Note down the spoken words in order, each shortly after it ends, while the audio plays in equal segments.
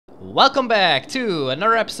Welcome back to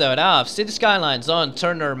another episode of City Skylines on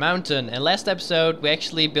Turner Mountain. And last episode we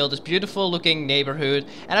actually built this beautiful looking neighborhood,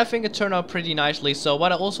 and I think it turned out pretty nicely. So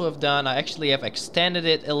what I also have done, I actually have extended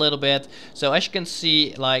it a little bit. So as you can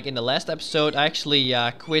see, like in the last episode, I actually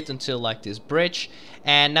quit until like this bridge,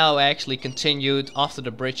 and now I actually continued after the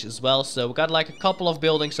bridge as well. So we got like a couple of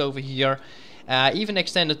buildings over here. Even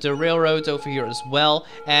extended the railroad over here as well,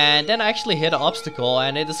 and then I actually hit an obstacle,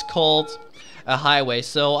 and it is called a highway.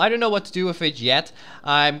 So I don't know what to do with it yet.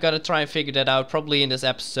 I'm gonna try and figure that out probably in this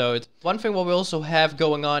episode. One thing what we also have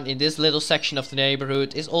going on in this little section of the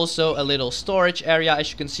neighborhood is also a little storage area.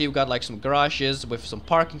 As you can see, we got like some garages with some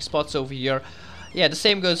parking spots over here. Yeah, the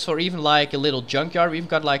same goes for even like a little junkyard. We've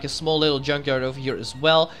got like a small little junkyard over here as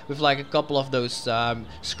well, with like a couple of those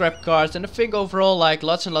scrap cars, and I think overall like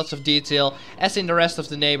lots and lots of detail as in the rest of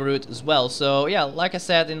the neighborhood as well. So yeah, like I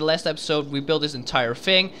said in the last episode, we built this entire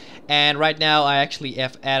thing, and right now I actually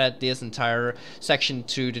have added this entire section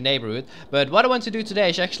to the neighborhood. But what I want to do today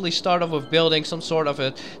is actually start off with building some sort of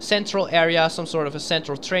a central area, some sort of a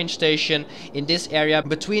central train station in this area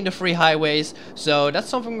between the three highways. So that's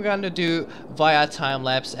something we're gonna do via time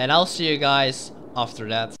lapse, and I'll see you guys after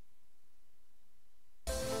that.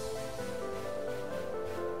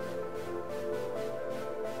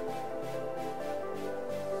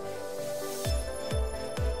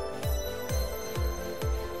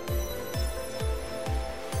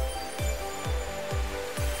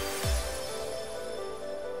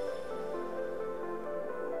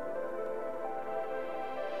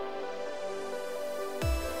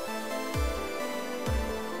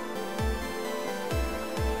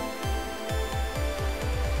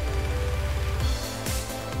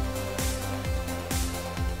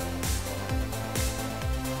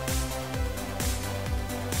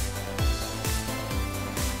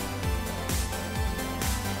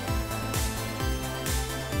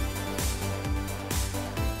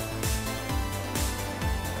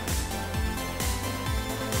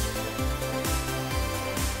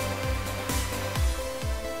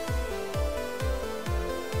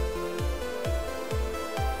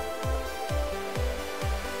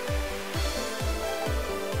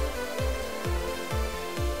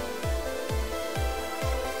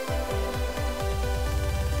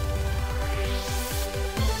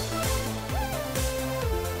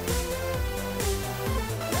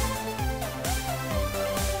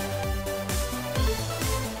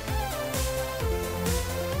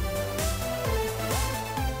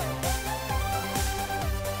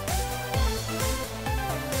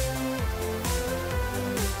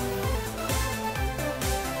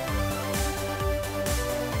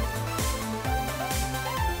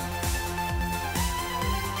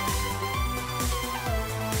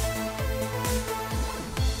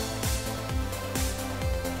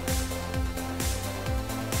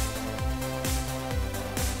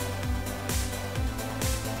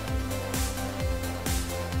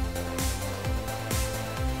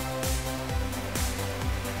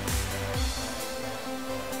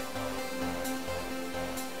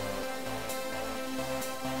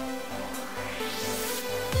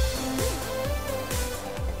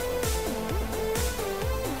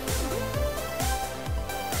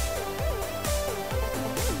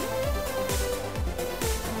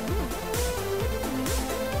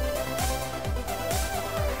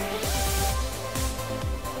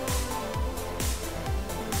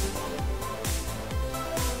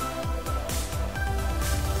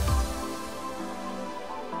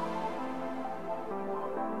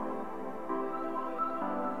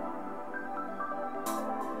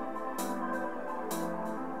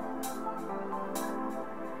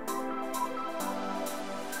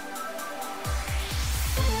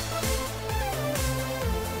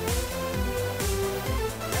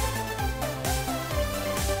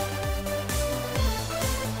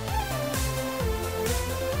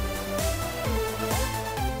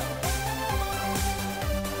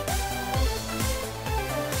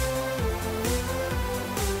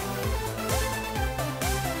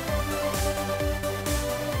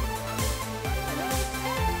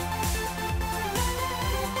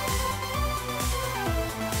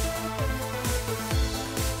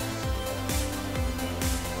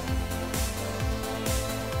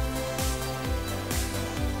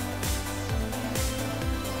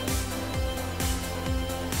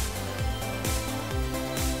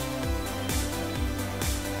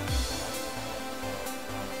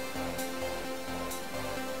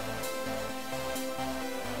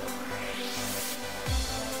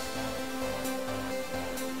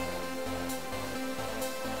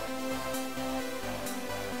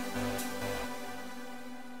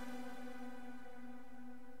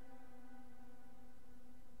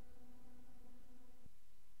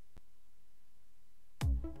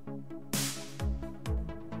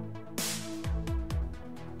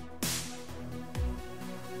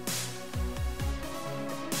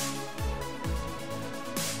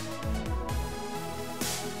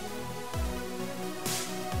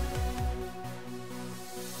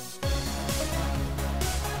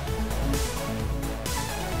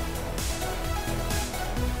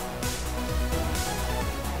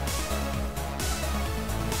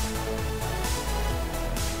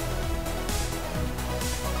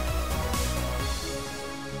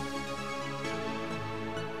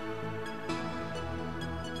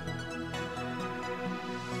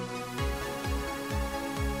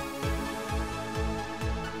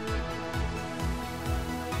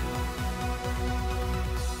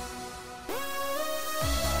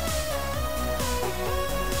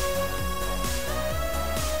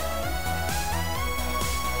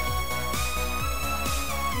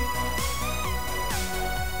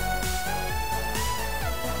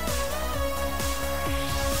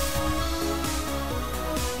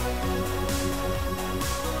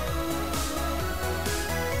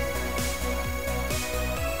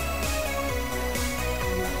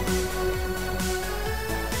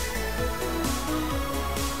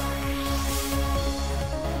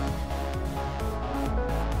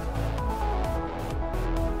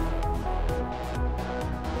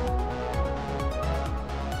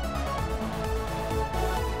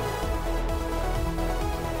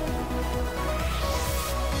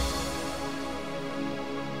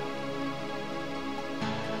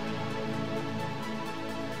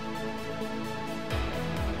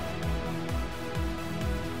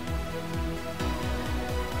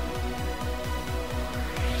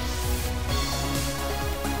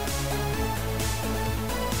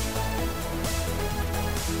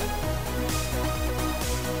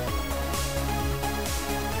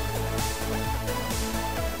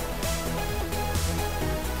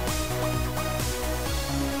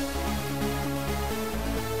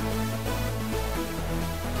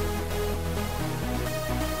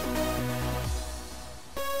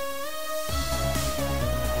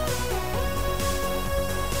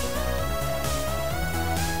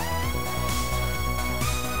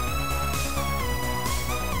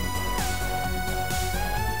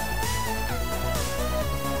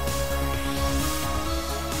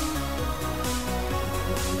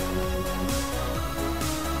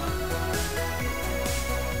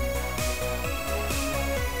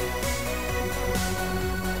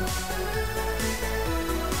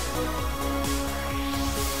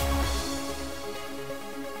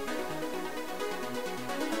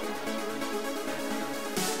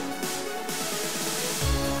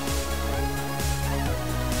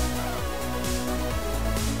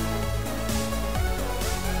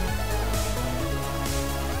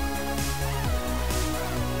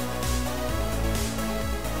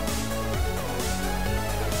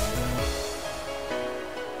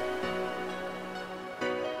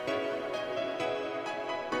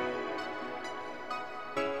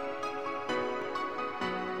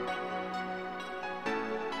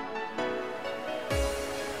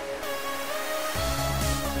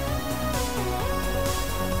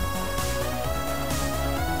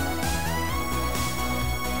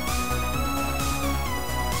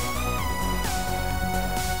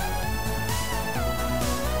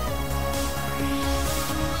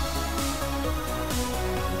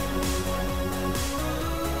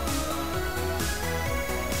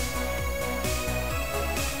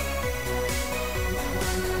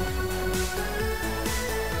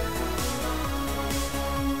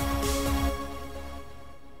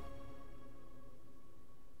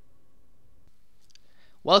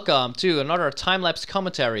 Welcome to another time-lapse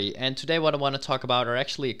commentary, and today what I want to talk about are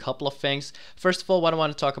actually a couple of things. First of all, what I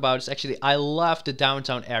want to talk about is actually I love the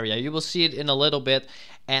downtown area. You will see it in a little bit,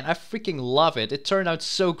 and I freaking love it. It turned out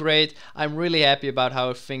so great. I'm really happy about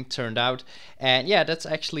how everything turned out, and yeah, that's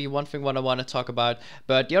actually one thing what I want to talk about.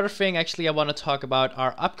 But the other thing actually I want to talk about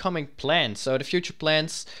are upcoming plans. So the future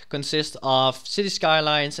plans consist of City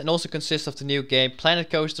Skylines and also consist of the new game Planet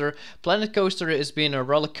Coaster. Planet Coaster is being a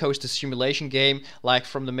roller coaster simulation game, like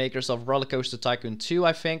from the makers of Roller Coaster Tycoon 2,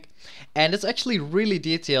 I think. And it's actually really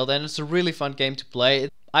detailed and it's a really fun game to play.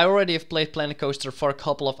 I already have played Planet Coaster for a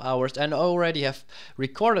couple of hours and already have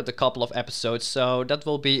recorded a couple of episodes, so that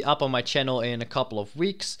will be up on my channel in a couple of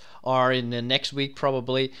weeks or in the next week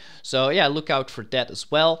probably. So yeah, look out for that as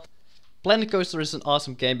well. Planet Coaster is an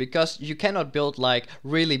awesome game because you cannot build like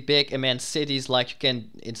really big immense cities like you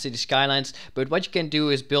can in City Skylines, but what you can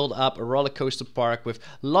do is build up a roller coaster park with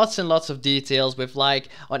lots and lots of details, with like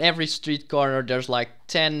on every street corner there's like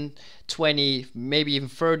 10, 20, maybe even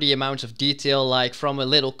 30 amounts of detail, like from a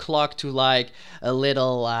little clock to like a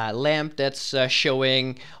little lamp that's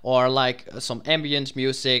showing, or like some ambient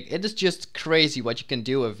music. It is just crazy what you can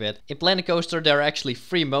do with it. In Planet Coaster there are actually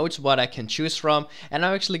 3 modes what I can choose from, and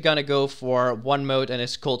I'm actually gonna go for one mode, and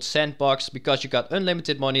it's called Sandbox, because you got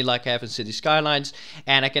unlimited money like I have in City Skylines,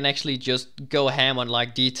 and I can actually just go ham on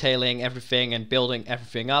like detailing everything and building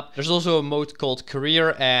everything up. There's also a mode called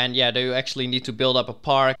Career, and yeah, you actually need to build up a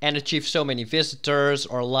park and achieve so many visitors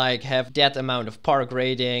or like have that amount of park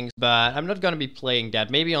ratings, but I'm not gonna be playing that.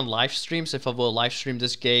 Maybe on live streams, if I will live stream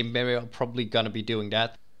this game, maybe I'm probably gonna be doing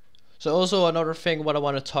that. So also another thing what I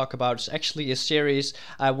want to talk about is actually a series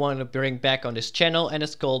I want to bring back on this channel, and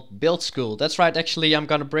it's called Build School. That's right, actually I'm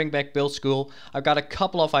gonna bring back Build School. I've got a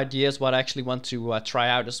couple of ideas what I actually want to try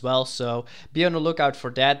out as well, so be on the lookout for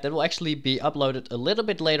that. That will actually be uploaded a little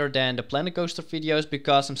bit later than the Planet Coaster videos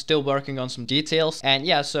because I'm still working on some details. And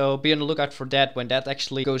yeah, so be on the lookout for that when that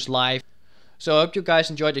actually goes live. So I hope you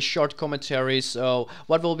guys enjoyed this short commentary. So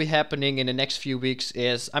what will be happening in the next few weeks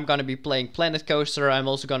is I'm going to be playing Planet Coaster. I'm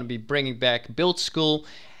also going to be bringing back Build School.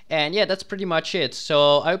 And yeah, that's pretty much it.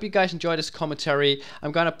 So I hope you guys enjoyed this commentary.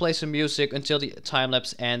 I'm going to play some music until the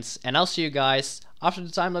time-lapse ends. And I'll see you guys after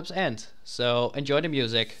the time-lapse ends. So enjoy the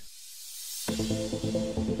music.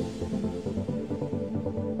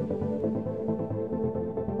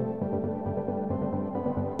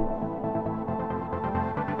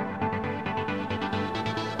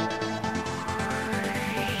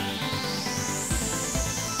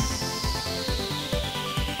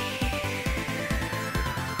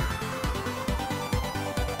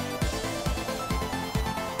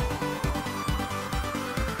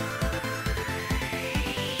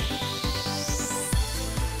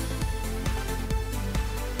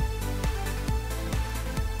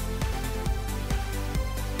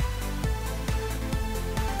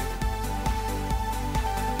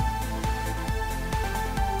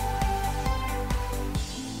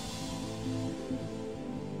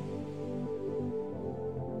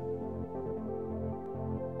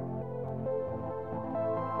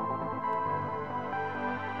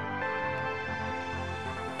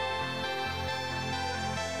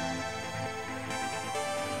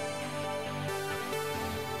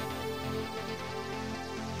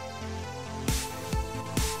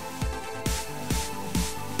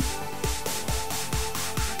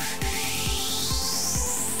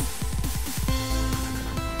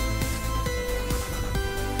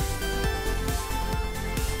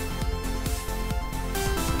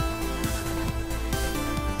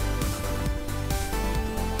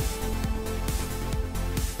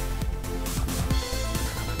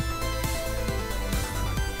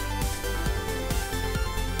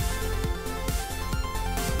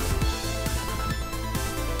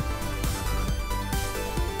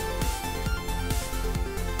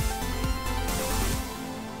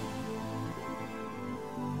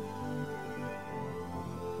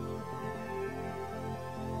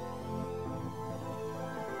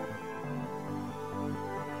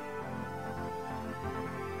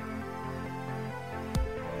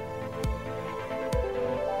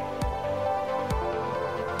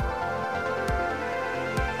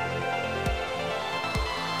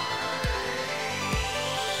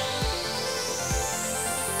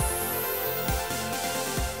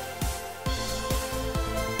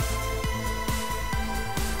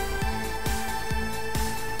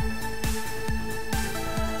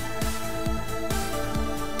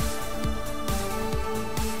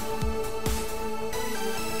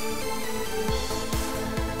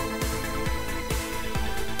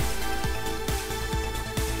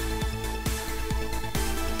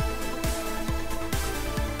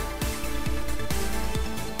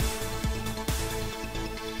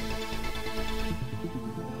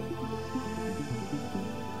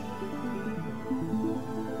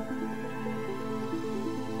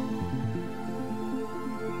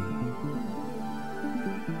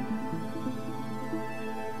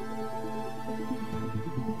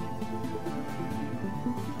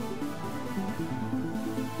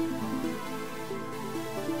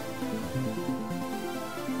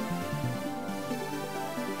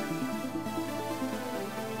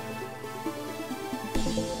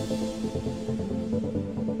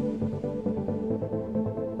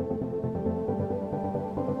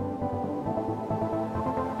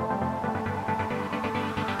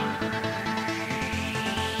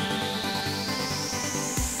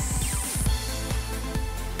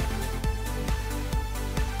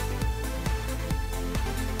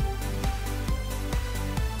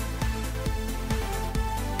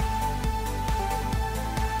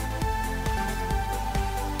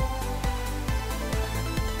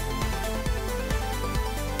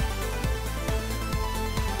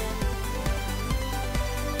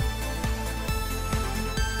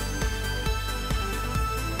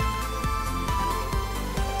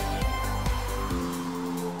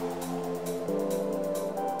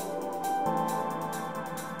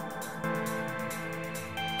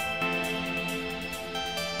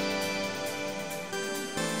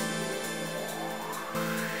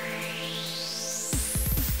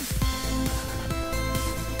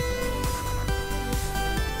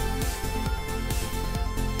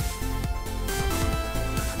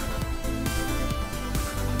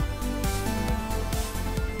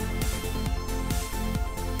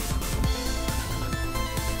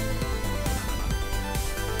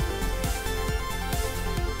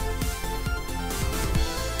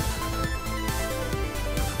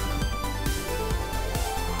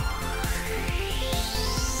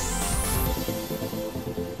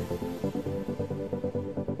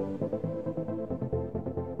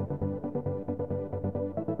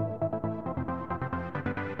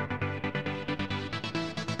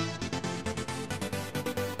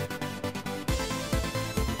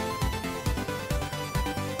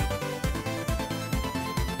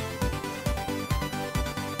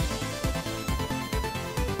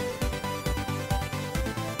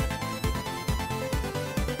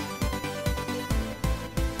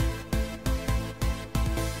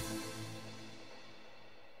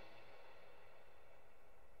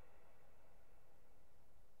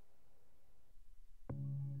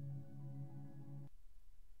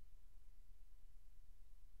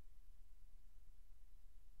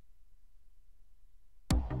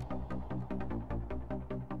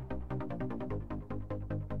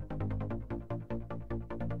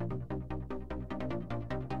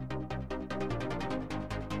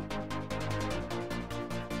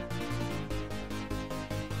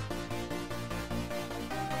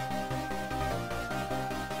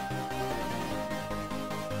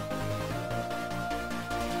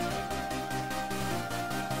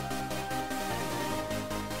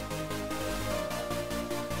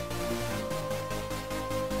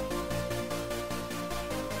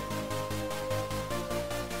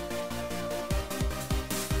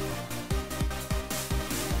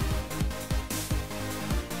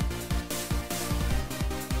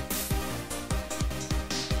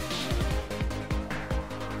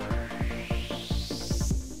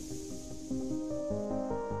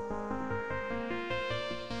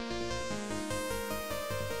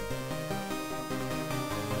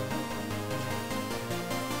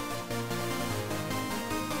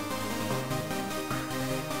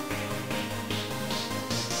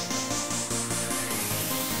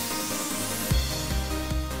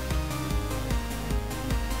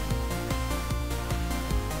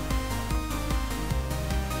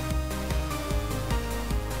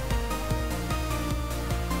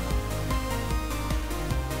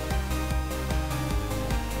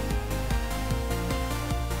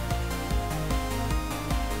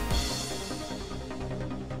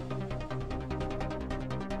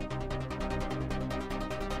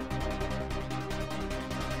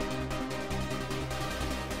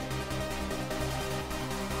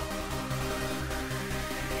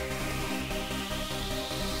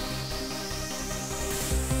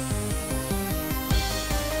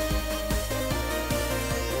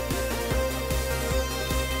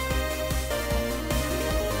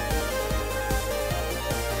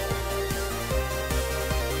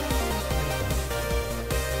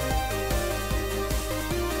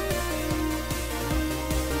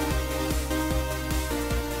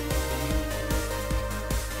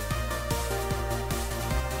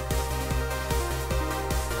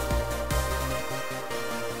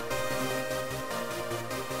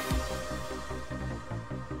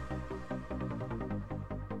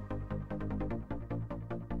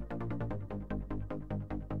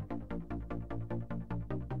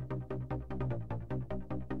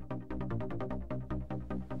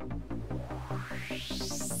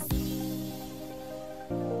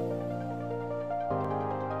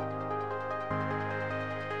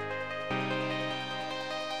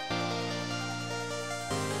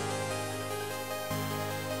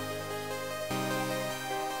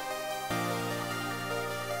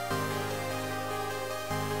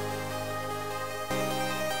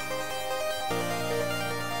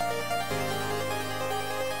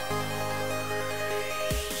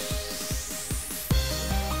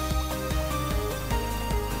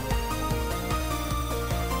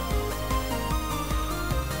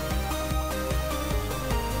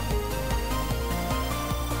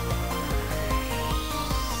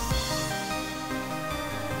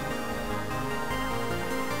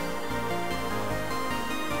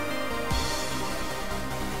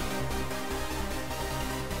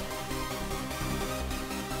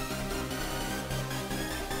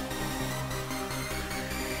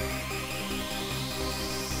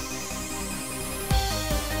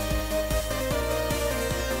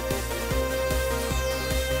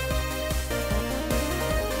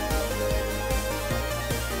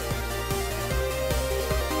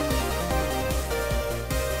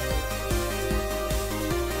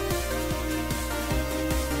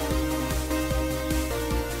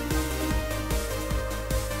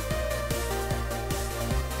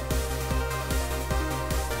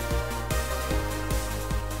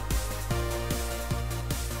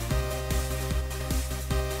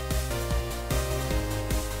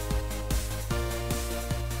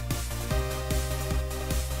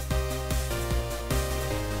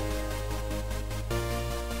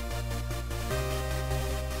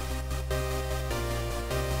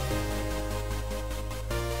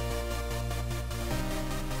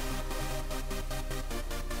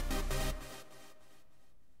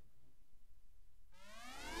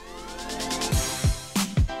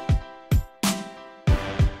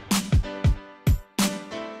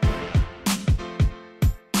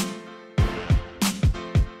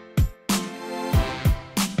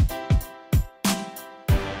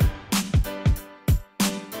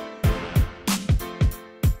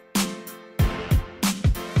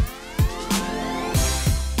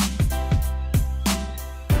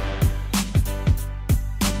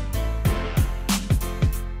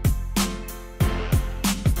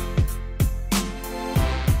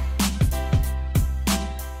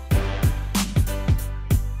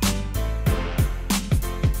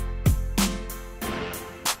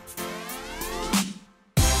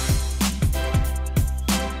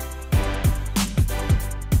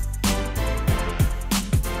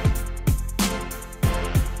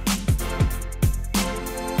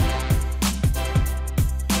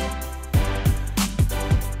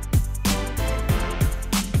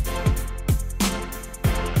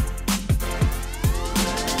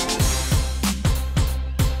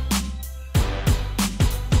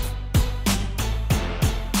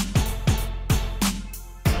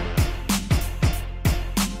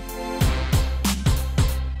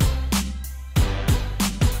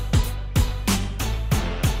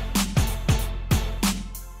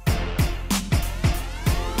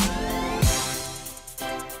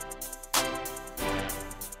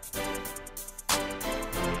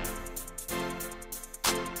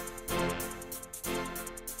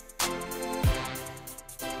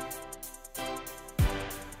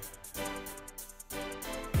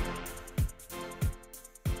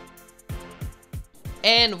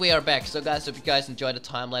 And we are back. So guys, hope you guys enjoyed the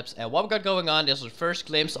time lapse. And what we got going on is the first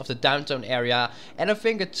glimpse of the downtown area, and I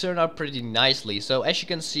think it turned out pretty nicely. So as you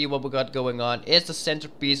can see, what we got going on is the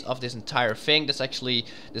centerpiece of this entire thing. That's actually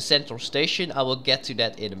the central station. I will get to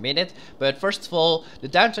that in a minute. But first of all, the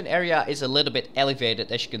downtown area is a little bit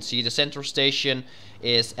elevated. As you can see, the central station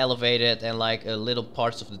is elevated, and like little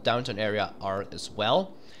parts of the downtown area are as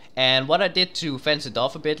well. And what I did to fence it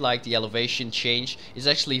off a bit, like the elevation change, is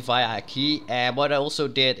actually via a key. And what I also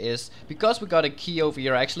did is, because we got a key over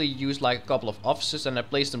here, I actually used like a couple of offices and I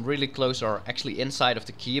placed them really close, or actually inside of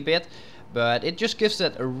the key a bit. But it just gives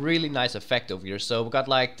it a really nice effect over here. So we got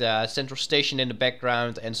like the central station in the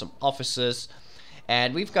background and some offices.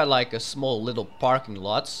 And we've got like a small little parking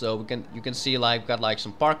lot. So you can see like we've got like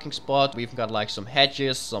some parking spots. We've got like some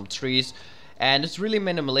hedges, some trees. And it's really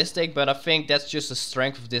minimalistic, but I think that's just the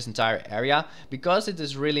strength of this entire area. Because it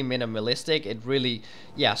is really minimalistic, it really,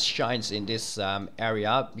 yeah, shines in this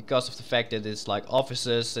area. Because of the fact that it's like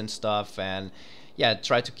offices and stuff, and yeah,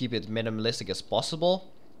 try to keep it minimalistic as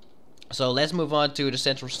possible. So let's move on to the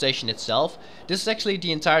central station itself. This is actually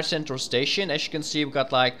the entire central station. As you can see, we've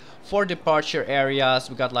got like 4 departure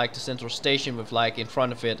areas. We got like the central station with like in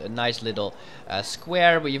front of it a nice little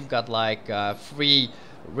square. We've got like 3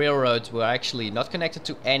 railroads were actually not connected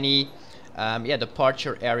to any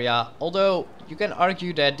departure area, although you can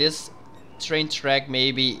argue that this train track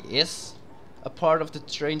maybe is a part of the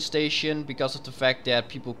train station because of the fact that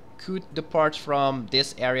people could depart from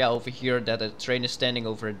this area over here, that a train is standing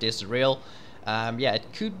over this rail. Yeah,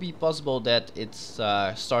 it could be possible that it's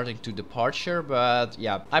starting to departure, but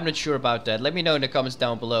yeah, I'm not sure about that. Let me know in the comments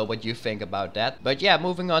down below what you think about that. But yeah,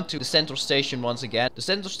 moving on to the central station once again. The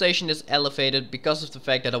central station is elevated because of the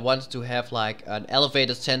fact that I wanted to have like an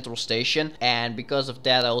elevated central station, and because of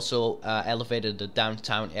that I also elevated the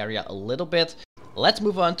downtown area a little bit. Let's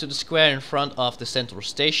move on to the square in front of the central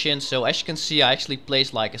station. So as you can see, I actually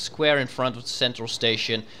placed like a square in front of the central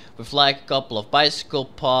station with like a couple of bicycle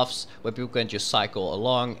paths where people can just cycle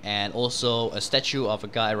along, and also a statue of a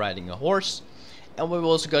guy riding a horse. And what we've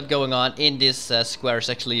also got going on in this square is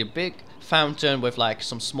actually a big fountain with like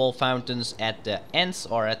some small fountains at the ends,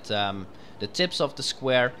 or at the tips of the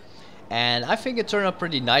square. And I think it turned out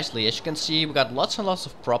pretty nicely. As you can see, we got lots and lots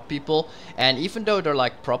of prop people, and even though they're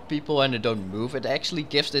like prop people and they don't move, it actually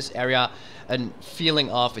gives this area a feeling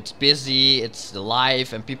of it's busy, it's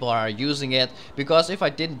alive, and people are using it. Because if I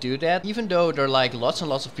didn't do that, even though there are like lots and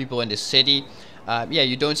lots of people in this city, yeah,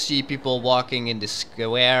 you don't see people walking in this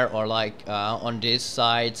square or like on these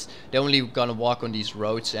sides. They're only gonna walk on these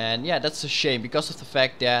roads, and yeah, that's a shame because of the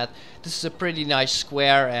fact that this is a pretty nice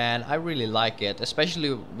square and I really like it,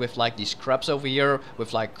 especially with like these shrubs over here,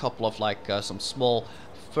 with like a couple of like some small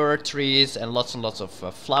fir trees and lots of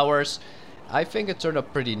flowers. I think it turned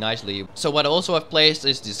out pretty nicely. So what I also have placed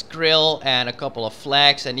is this grill and a couple of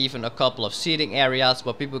flags and even a couple of seating areas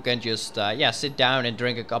where people can just yeah, sit down and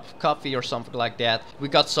drink a cup of coffee or something like that. We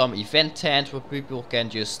got some event tents where people can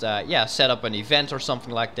just yeah, set up an event or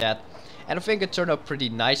something like that. And I think it turned out pretty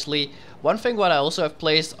nicely. One thing what I also have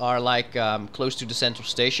placed are like close to the central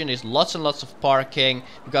station is lots and lots of parking.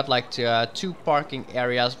 We got like 2 parking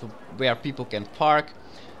areas where people can park.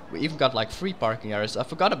 We even got like 3 parking areas. I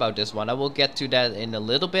forgot about this one. I will get to that in a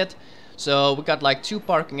little bit. So we got like 2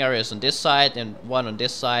 parking areas on this side and 1 on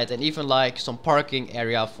this side, and even like some parking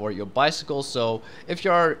area for your bicycle. So if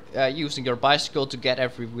you're using your bicycle to get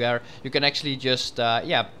everywhere, you can actually just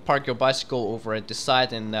yeah, park your bicycle over at this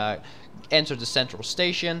side and enter the central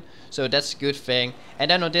station. So that's a good thing.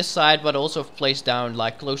 And then on this side, what I also have placed down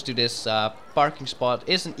like close to this parking spot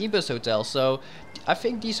is an Ibis hotel. So I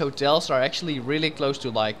think these hotels are actually really close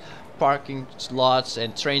to like parking slots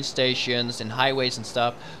and train stations and highways and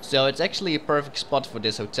stuff. So it's actually a perfect spot for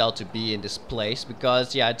this hotel to be in this place,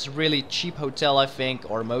 because yeah, it's a really cheap hotel, I think,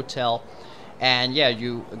 or motel. And yeah,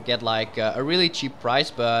 you get like a really cheap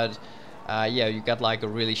price, but yeah, you got like a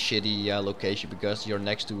really shitty location because you're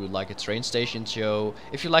next to like a train station. So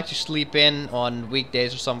if you like to sleep in on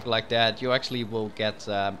weekdays or something like that, you actually will get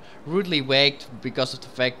rudely waked because of the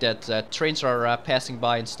fact that trains are passing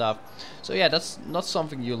by and stuff. So yeah, that's not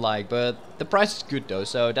something you like, but the price is good though,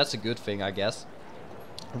 so that's a good thing, I guess.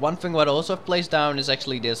 One thing what I also have placed down is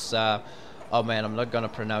actually this oh man, I'm not gonna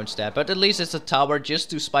pronounce that, but at least it's a tower just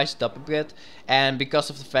to spice it up a bit. And because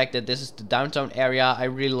of the fact that this is the downtown area, I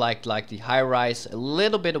really like the high rise a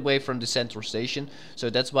little bit away from the central station. So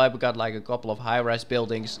that's why we got like a couple of high rise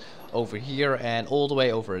buildings over here and all the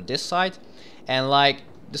way over this side. And like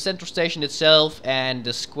the central station itself and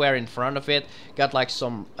the square in front of it got like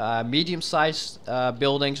some medium sized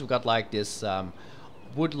buildings. We got like this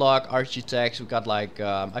woodlock architects. We got like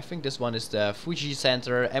I think this one is the Fuji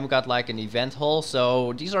Center, and we got like an event hall.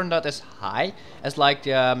 So these are not as high as like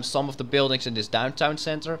some of the buildings in this downtown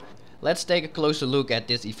center. Let's take a closer look at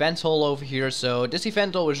this event hall over here. So this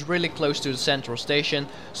event hall is really close to the central station,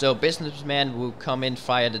 so businessmen who come in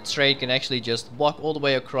via the train can actually just walk all the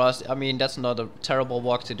way across. I mean, that's not a terrible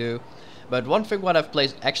walk to do. But one thing what I've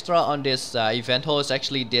placed extra on this event hall is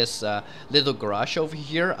actually this little garage over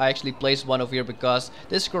here. I actually placed one over here because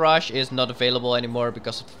this garage is not available anymore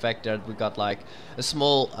because of the fact that we got like a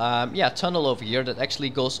small tunnel over here that actually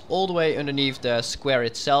goes all the way underneath the square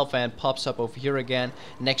itself and pops up over here again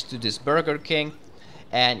next to this Burger King.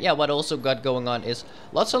 And yeah, what I also got going on is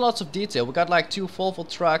lots and lots of detail. We got like 2 Volvo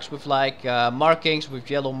trucks with like markings,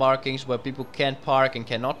 with yellow markings where people can park and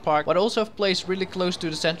cannot park. What I also have placed really close to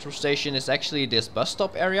the central station is actually this bus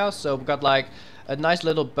stop area. So we got like a nice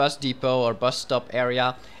little bus depot or bus stop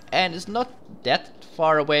area, and it's not that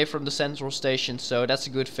far away from the central station, so that's a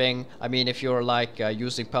good thing. I mean, if you're like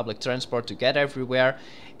using public transport to get everywhere,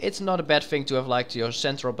 it's not a bad thing to have like your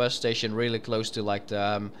central bus station really close to like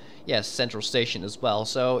the central station as well.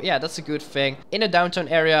 So yeah, that's a good thing. In the downtown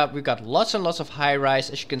area we've got lots and lots of high-rise,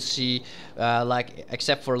 as you can see, like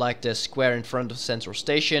except for like the square in front of the central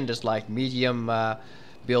station, there's like medium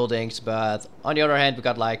buildings, but on the other hand we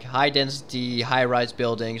got like high density high-rise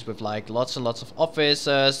buildings with like lots and lots of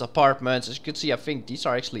offices, apartments. As you can see, I think these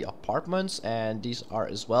are actually apartments, and these are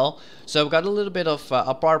as well. So we've got a little bit of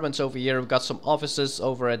apartments over here, we've got some offices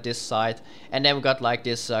over at this side, and then we got like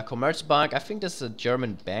this Commerzbank. I think this is a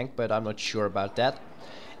German bank, but I'm not sure about that.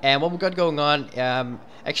 And what we got going on,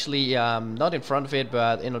 actually not in front of it,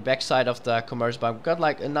 but in the back side of the Commerzbank, we've got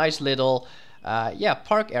like a nice little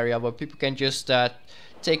park area where people can just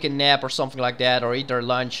take a nap or something like that, or eat their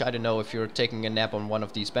lunch. I don't know if you're taking a nap on one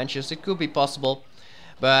of these benches, it could be possible.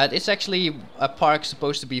 But it's actually a park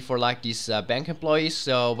supposed to be for like these bank employees,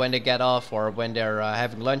 so when they get off or when they're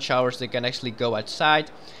having lunch hours, they can actually go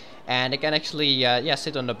outside and they can actually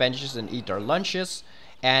sit on the benches and eat their lunches.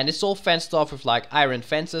 And it's all fenced off with like iron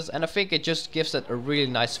fences, and I think it just gives it a really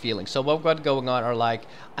nice feeling. So what we've got going on are like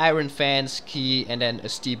iron fence, key, and then a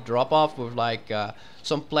steep drop off with like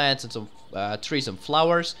some plants and some trees and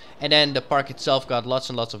flowers. And then the park itself got lots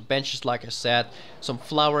and lots of benches, like I said, some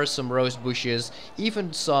flowers, some rose bushes,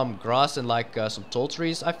 even some grass and like some tall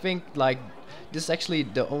trees. I think like this is actually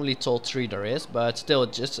the only tall tree there is, but still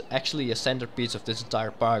it's just actually a centerpiece of this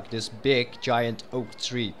entire park, this big giant oak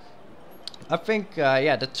tree. I think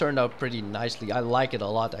that turned out pretty nicely. I like it a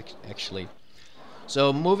lot actually.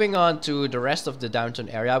 So moving on to the rest of the downtown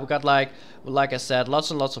area, we got like I said, lots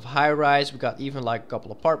and lots of high-rise. We got even like a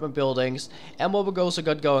couple apartment buildings, and what we also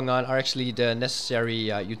got going on are actually the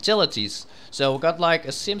necessary utilities. So we got like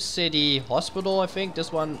a SimCity hospital. I think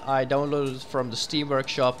this one I downloaded from the Steam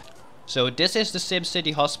Workshop. So this is the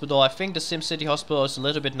SimCity Hospital. I think the SimCity Hospital is a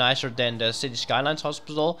little bit nicer than the City Skylines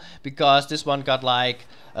Hospital, because this one got like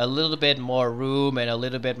a little bit more room and a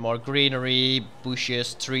little bit more greenery,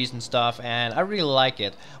 bushes, trees and stuff, and I really like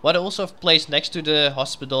it. What I also have placed next to the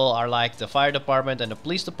hospital are like the fire department and the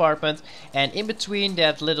police department, and in between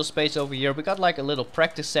that little space over here we got like a little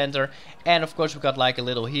practice center, and of course we got like a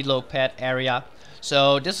little helipad area.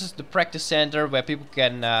 So this is the practice center where people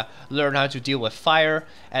can learn how to deal with fire,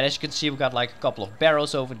 and as you can see we got like a couple of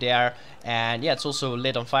barrels over there, and yeah, it's also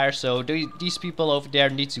lit on fire, so these people over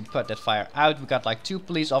there need to put that fire out. We got like 2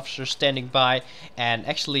 police officers standing by and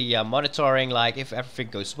actually monitoring like if everything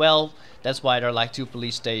goes well. That's why there are like 2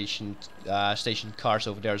 police station cars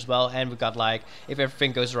over there as well, and we got like if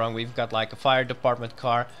everything goes wrong we've got like a fire department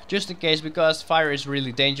car just in case, because fire is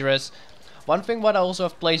really dangerous. One thing what I also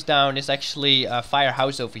have placed down is actually a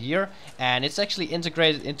firehouse over here, and it's actually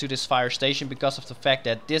integrated into this fire station because of the fact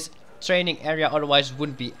that this training area otherwise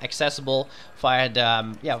wouldn't be accessible via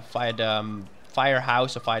the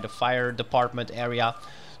firehouse or via the fire department area.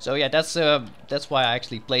 So yeah, that's why I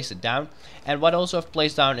actually placed it down. And what I also have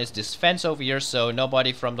placed down is this fence over here, so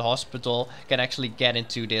nobody from the hospital can actually get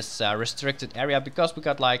into this restricted area, because we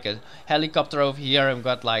got like a helicopter over here and we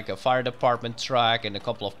got like a fire department truck and a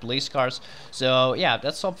couple of police cars. So yeah,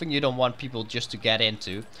 that's something you don't want people just to get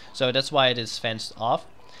into, so that's why it is fenced off.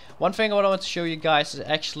 One thing what I want to show you guys is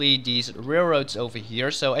actually these railroads over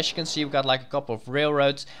here. So as you can see, we've got like a couple of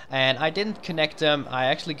railroads, and I didn't connect them. I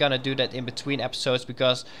actually gonna do that in between episodes,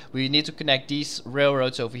 because we need to connect these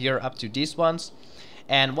railroads over here up to these ones.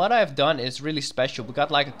 And what I've done is really special. We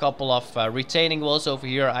got like a couple of retaining walls over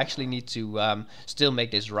here. I actually need to still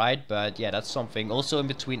make this right, but yeah, that's something also in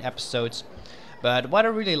between episodes. But what I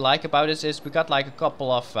really like about this is we got like a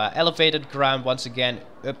couple of elevated ground once again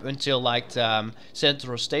up until like the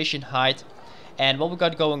central station height. And what we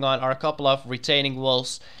got going on are a couple of retaining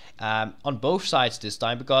walls on both sides this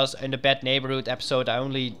time, because in the Bad Neighborhood episode I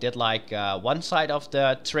only did like one side of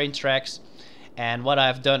the train tracks. And what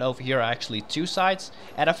I've done over here are actually two sides,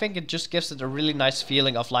 and I think it just gives it a really nice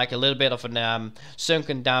feeling of like a little bit of an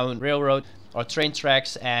sunken down railroad or train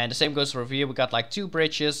tracks. And the same goes for over here. We got like two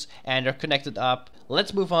bridges and they're connected up.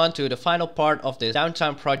 Let's move on to the final part of this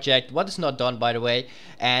downtown project, what is not done by the way,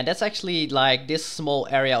 and that's actually like this small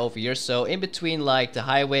area over here. So in between like the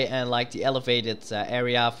highway and like the elevated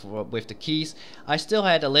area with the keys, I still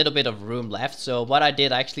had a little bit of room left. So what I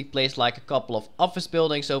did, I actually placed like a couple of office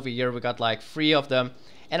buildings over here. We got like 3 of them,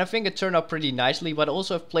 and I think it turned out pretty nicely. What I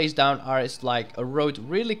also have placed down is like a road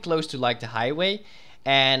really close to like the highway,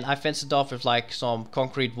 and I fenced it off with like some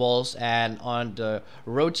concrete walls, and on the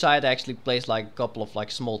roadside I actually placed like a couple of like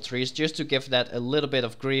small trees just to give that a little bit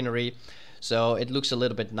of greenery, so it looks a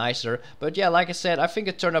little bit nicer. But yeah, like I said, I think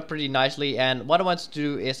it turned out pretty nicely, and what I want to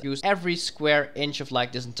do is use every square inch of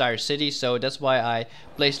like this entire city. So that's why I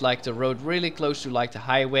placed like the road really close to like the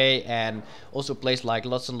highway, and also placed like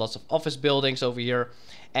lots and lots of office buildings over here.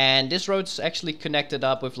 And this road is actually connected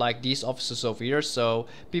up with like these offices over here, so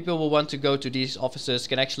people who want to go to these offices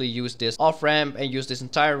can actually use this off ramp and use this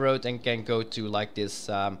entire road and can go to like this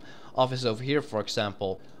office over here, for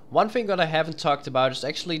example. One thing that I haven't talked about is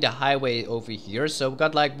actually the highway over here. So we've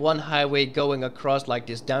got like one highway going across like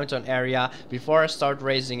this downtown area before I start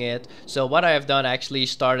raising it. So what I have done, I actually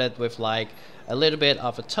started with like a little bit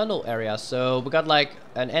of a tunnel area. So we got like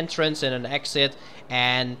an entrance and an exit,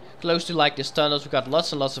 and close to like this tunnels we got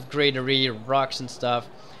lots and lots of greenery, rocks and stuff.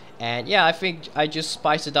 And yeah, I think I just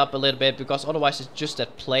spiced it up a little bit, because otherwise it's just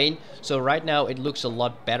that plain. So right now it looks a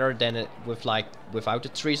lot better than it with like without the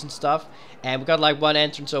trees and stuff. And we got like one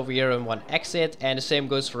entrance over here and one exit, and the same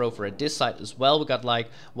goes for over at this side as well. We got like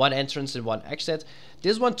one entrance and one exit.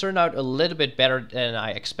 This one turned out a little bit better than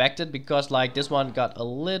I expected, because like this one got a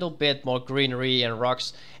little bit more greenery and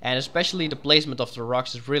rocks, and especially the placement of the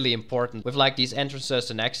rocks is really important with like these entrances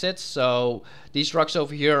and exits. So these rocks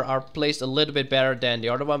over here are placed a little bit better than the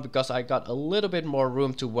other one, because I got a little bit more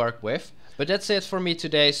room to work with. But that's it for me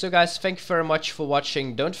today. So guys, thank you very much for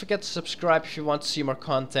watching. Don't forget to subscribe if you want to see more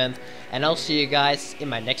content, and I'll see you guys in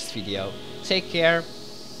my next video. Take care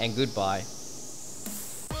and goodbye.